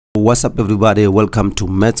What's up, everybody? Welcome to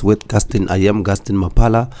Maths with Gaston. I am Gaston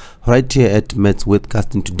Mapala, right here at Maths with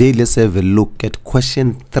Gaston. Today, let's have a look at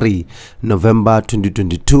question 3, November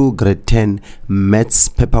 2022, grade 10, Maths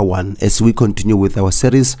paper 1. As we continue with our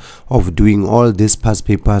series of doing all these past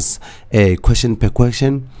papers, question per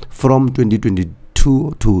question from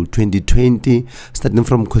 2022 to 2020, starting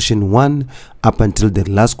from question 1 up until the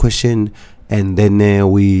last question. And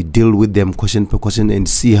then we deal with them question per question and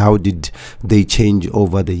see how did they change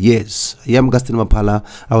over the years. I am Gaston Mapala.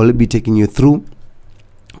 I will be taking you through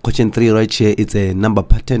question 3 right here. It's a number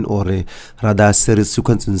pattern, or rather series,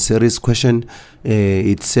 sequence and series question.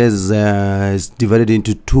 It says it's divided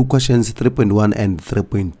into two questions, 3.1 and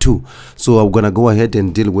 3.2. So I'm gonna go ahead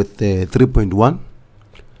and deal with 3.1.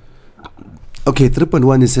 Okay,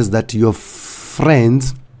 3.1, it says that your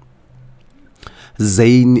friends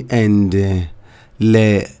Zain and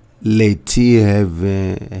Leti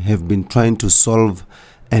have been trying to solve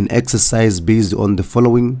an exercise based on the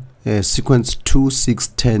following sequence 2, 6,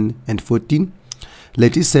 10 and 14.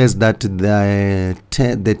 Leti says that the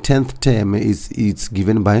 10th term is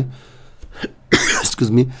given by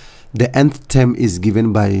excuse me, the nth term is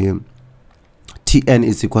given by Tn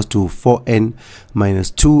is equals to 4n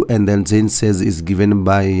minus 2, and then Zain says is given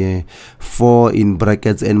by 4 in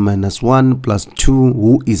brackets n minus 1 plus 2.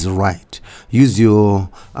 Who is right? Use your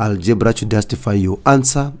algebra to justify your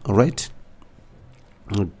answer. All right.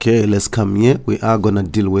 Okay, let's come here. We are gonna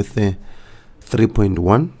deal with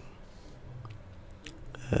 3.1.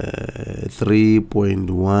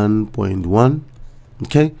 3.1.1.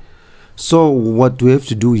 Okay. So what we have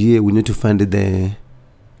to do here, we need to find the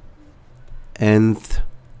nth,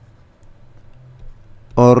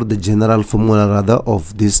 or the general formula rather,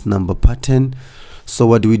 of this number pattern. So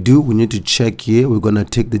what do? We need to check here. We're gonna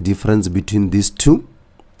take the difference between these two,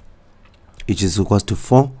 which is equals to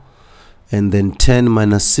 4, and then 10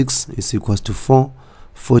 minus 6 is equals to 4.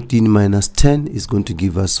 14 minus 10 is going to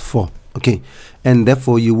give us 4. Okay, and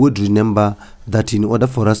therefore you would remember that in order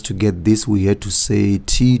for us to get this, we had to say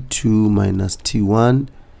T2 minus T1.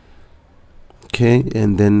 Okay,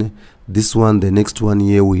 and then this one, the next one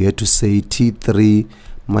here, we had to say T3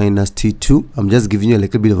 minus T2. I'm just giving you a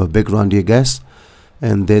little bit of a background here, guys.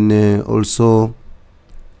 And then also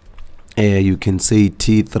you can say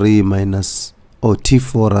T3 minus, or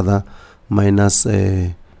T4 rather, minus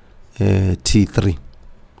T3.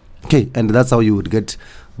 Okay, and that's how you would get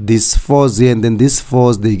these 4s here, and then these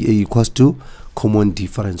 4s, they equals to common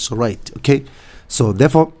difference, right? Okay, so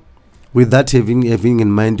therefore, with that having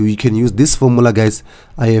in mind, we can use this formula, guys.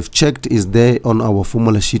 I have checked is there on our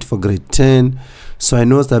formula sheet for grade 10. So I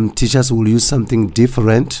know some teachers will use something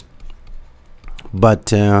different, but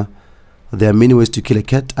there are many ways to kill a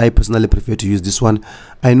cat. I personally prefer to use this one.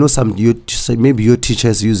 I know maybe your teacher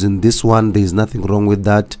is using this one. There is nothing wrong with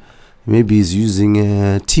that. Maybe he's using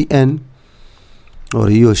Tn, or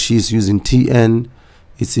he or she is using Tn.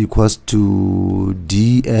 It's equals to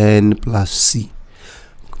Dn plus C.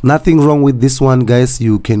 Nothing wrong with this one, guys.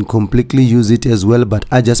 You can completely use it as well, but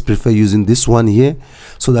I just prefer using this one here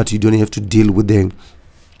so that you don't have to deal with the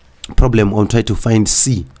problem on try to find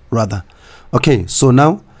C rather. Okay, so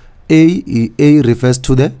now A refers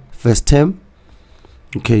to the first term.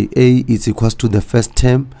 Okay, A is equals to the first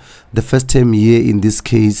term. The first term here in this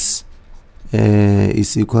case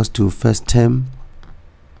is equals to first term.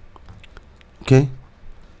 Okay,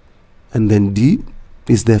 and then D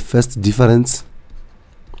is the first difference,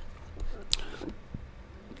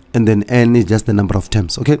 and then n is just the number of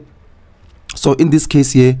terms. Okay, so in this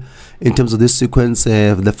case here, in terms of this sequence,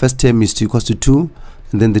 the first term is equals to 2,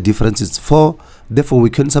 and then the difference is 4. Therefore we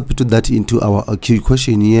can substitute that into our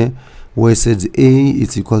equation here, where it says A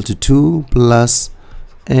is equal to 2 plus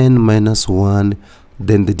n minus 1,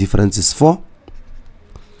 then the difference is 4.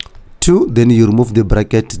 2, then you remove the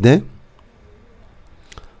bracket there.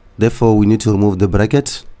 Therefore we need to remove the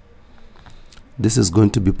bracket. This is going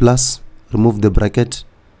to be plus. Remove the bracket.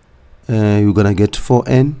 You're gonna get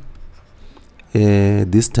 4n,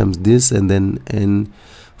 this times this, and then n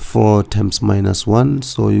 4 times minus 1,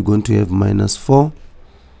 so you're going to have minus 4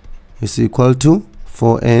 is equal to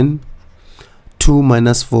 4n. 2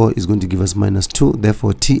 minus 4 is going to give us minus 2.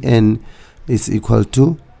 Therefore Tn is equal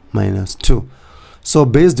to minus 2. So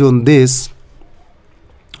based on this,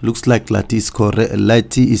 looks like Lati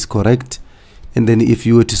is correct. And then if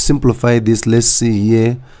you were to simplify this, let's see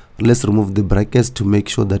here. Let's remove the brackets to make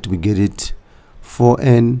sure that we get it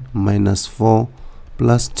 4n minus 4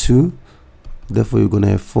 plus 2. Therefore you're going to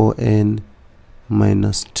have 4n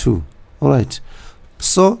minus 2. All right,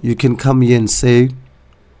 so you can come here and say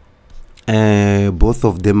both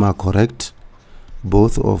of them are correct.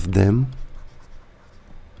 Both of them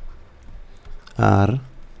are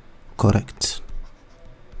correct.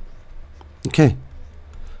 Okay,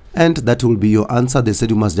 and that will be your answer. They said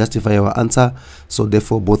you must justify your answer, so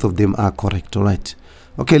therefore both of them are correct. All right.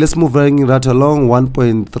 Okay, let's move right along.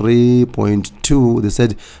 1.3.2, they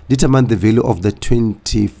said determine the value of the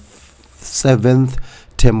 27th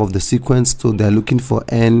term of the sequence. So they're looking for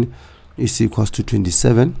n is equals to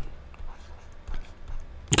 27.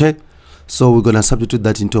 Okay, so we're gonna substitute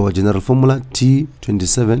that into our general formula,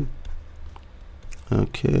 T27.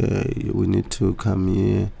 Okay, we need to come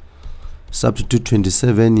here, substitute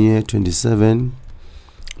 27 here, 27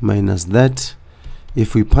 minus that.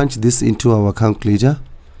 If we punch this into our calculator,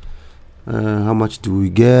 how much do we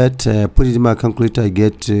get? Put it in my calculator, I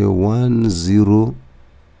get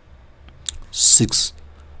 106.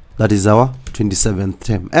 That is our 27th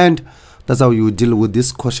term, and that's how you deal with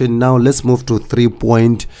this question. Now let's move to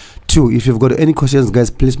 3.2. If you've got any questions, guys,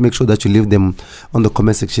 please make sure that you leave them on the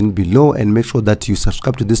comment section below, and make sure that you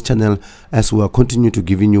subscribe to this channel as we will continue to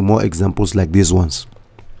giving you more examples like these ones.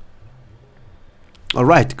 All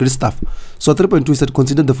right, good stuff. So 3.2 said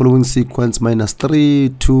consider the following sequence: minus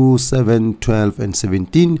 3, 2, 7, 12, and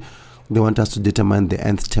 17. They want us to determine the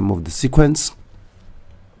nth term of the sequence.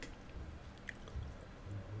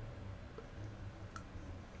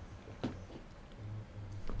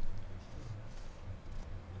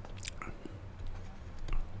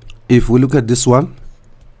 If we look at this one,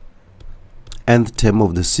 nth term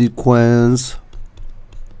of the sequence,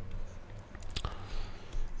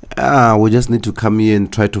 we just need to come here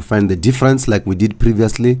and try to find the difference like we did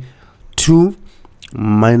previously. 2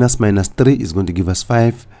 minus 3 is going to give us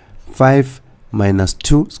 5. 5 minus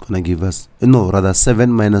 2 is going to give us, no, rather 7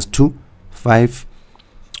 minus 2, 5.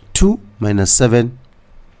 2 minus 7,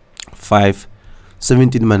 5.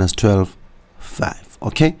 17 minus 12, 5.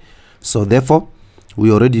 Okay, so therefore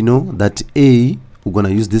we already know that A, we're going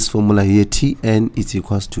to use this formula here, Tn is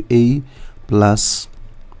equals to A plus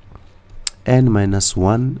n minus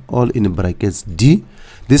 1, all in brackets D.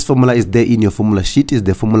 This formula is there in your formula sheet, is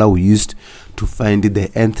the formula we used to find the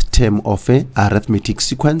nth term of a arithmetic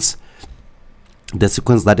sequence, the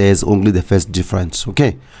sequence that has only the first difference.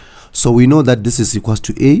 Okay, so we know that this is equals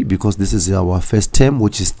to A because this is our first term,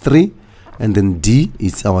 which is 3, and then D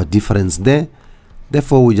is our difference there.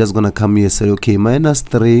 Therefore we're just gonna come here and say, okay, minus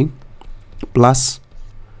 3 plus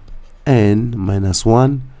n minus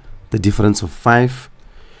 1, the difference of 5.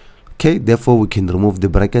 Okay, therefore we can remove the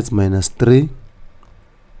brackets, minus 3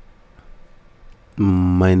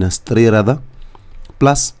 rather,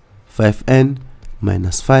 plus 5n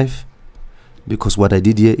minus 5, because what I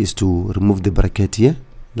did here is to remove the bracket here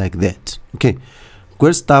like that. Okay,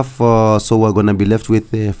 good stuff. So we're gonna be left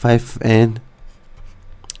with 5n,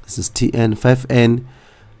 this is Tn, 5n,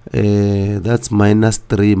 that's minus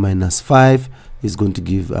 3 minus 5 is going to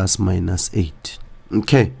give us minus 8.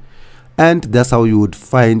 Okay, and that's how you would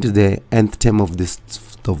find the nth term of this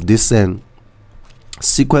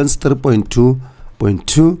sequence.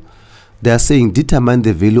 3.2.2, they are saying determine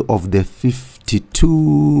the value of the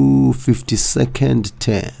 52/52nd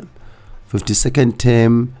term. 52nd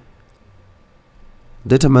term,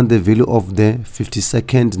 determine the value of the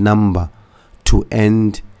 52nd number to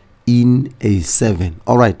end in a 7.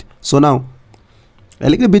 All right, so now a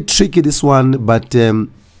little bit tricky this one, but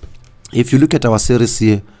if you look at our series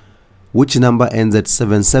here, which number ends at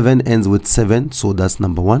 7? 7 ends with 7, so that's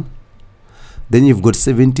number 1. Then you've got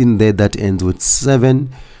 17 there that ends with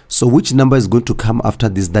 7. So which number is going to come after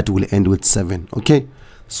this that will end with 7? Okay,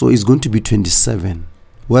 so it's going to be 27.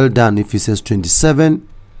 Well done. If it says 27,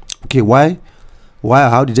 okay, why,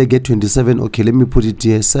 how did I get 27? Okay, let me put it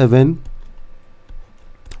here, 17.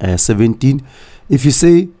 If you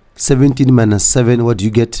say 17 minus 7, what do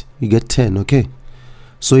you get? You get 10. Okay,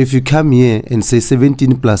 so if you come here and say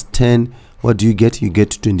 17 plus 10, what do you get? You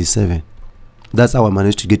get 27. That's how I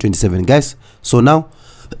managed to get 27, guys. So now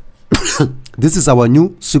this is our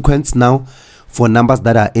new sequence now for numbers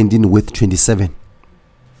that are ending with 27.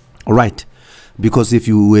 All right, because if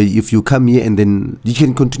you come here and then you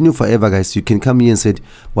can continue forever, guys. You can come here and say,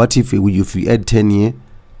 what if we add 10 here,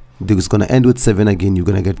 it's gonna end with 7 again, you're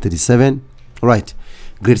gonna get 37. All right,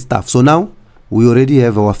 great stuff. So now we already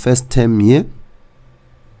have our first term here.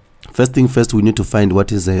 First thing first, we need to find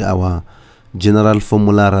what is our general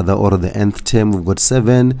formula rather, or the nth term. We've got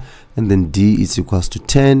 7, and then D is equals to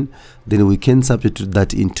 10. Then we can substitute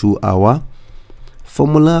that into our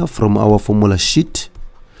formula from our formula sheet.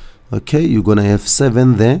 Okay, you're gonna have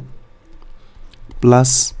 7 there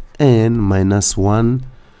plus n minus 1,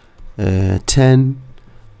 10.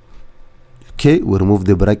 Okay, we remove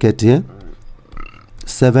the bracket here.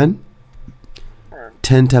 7,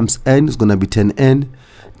 10 times n is gonna be 10n.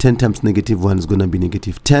 10 times negative 1 is going to be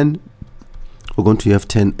negative 10. We're going to have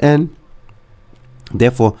 10n.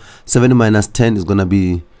 Therefore 7 minus 10 is going to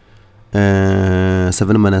be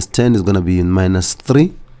 7 minus 10 is going to be minus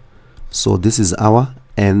 3. So this is our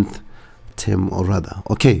nth term, or rather.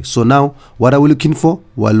 Okay, so now what are we looking for?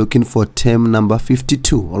 We're looking for term number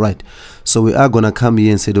 52. All right, so we are going to come here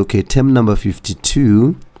and say, okay, term number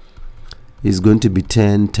 52 is going to be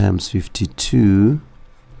 10 times 52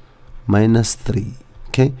 minus 3.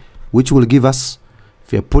 Okay, which will give us,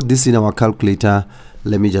 if I put this in our calculator,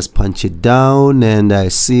 let me just punch it down, and I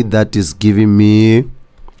see that is giving me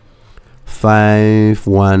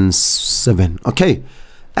 517. Okay,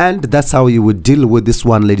 and that's how you would deal with this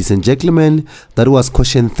one, ladies and gentlemen. That was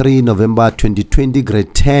question 3, November 2020,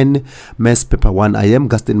 grade 10, maths paper 1. I am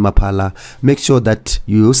Gaston Mapala. Make sure that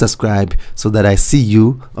you subscribe so that I see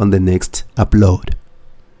you on the next upload.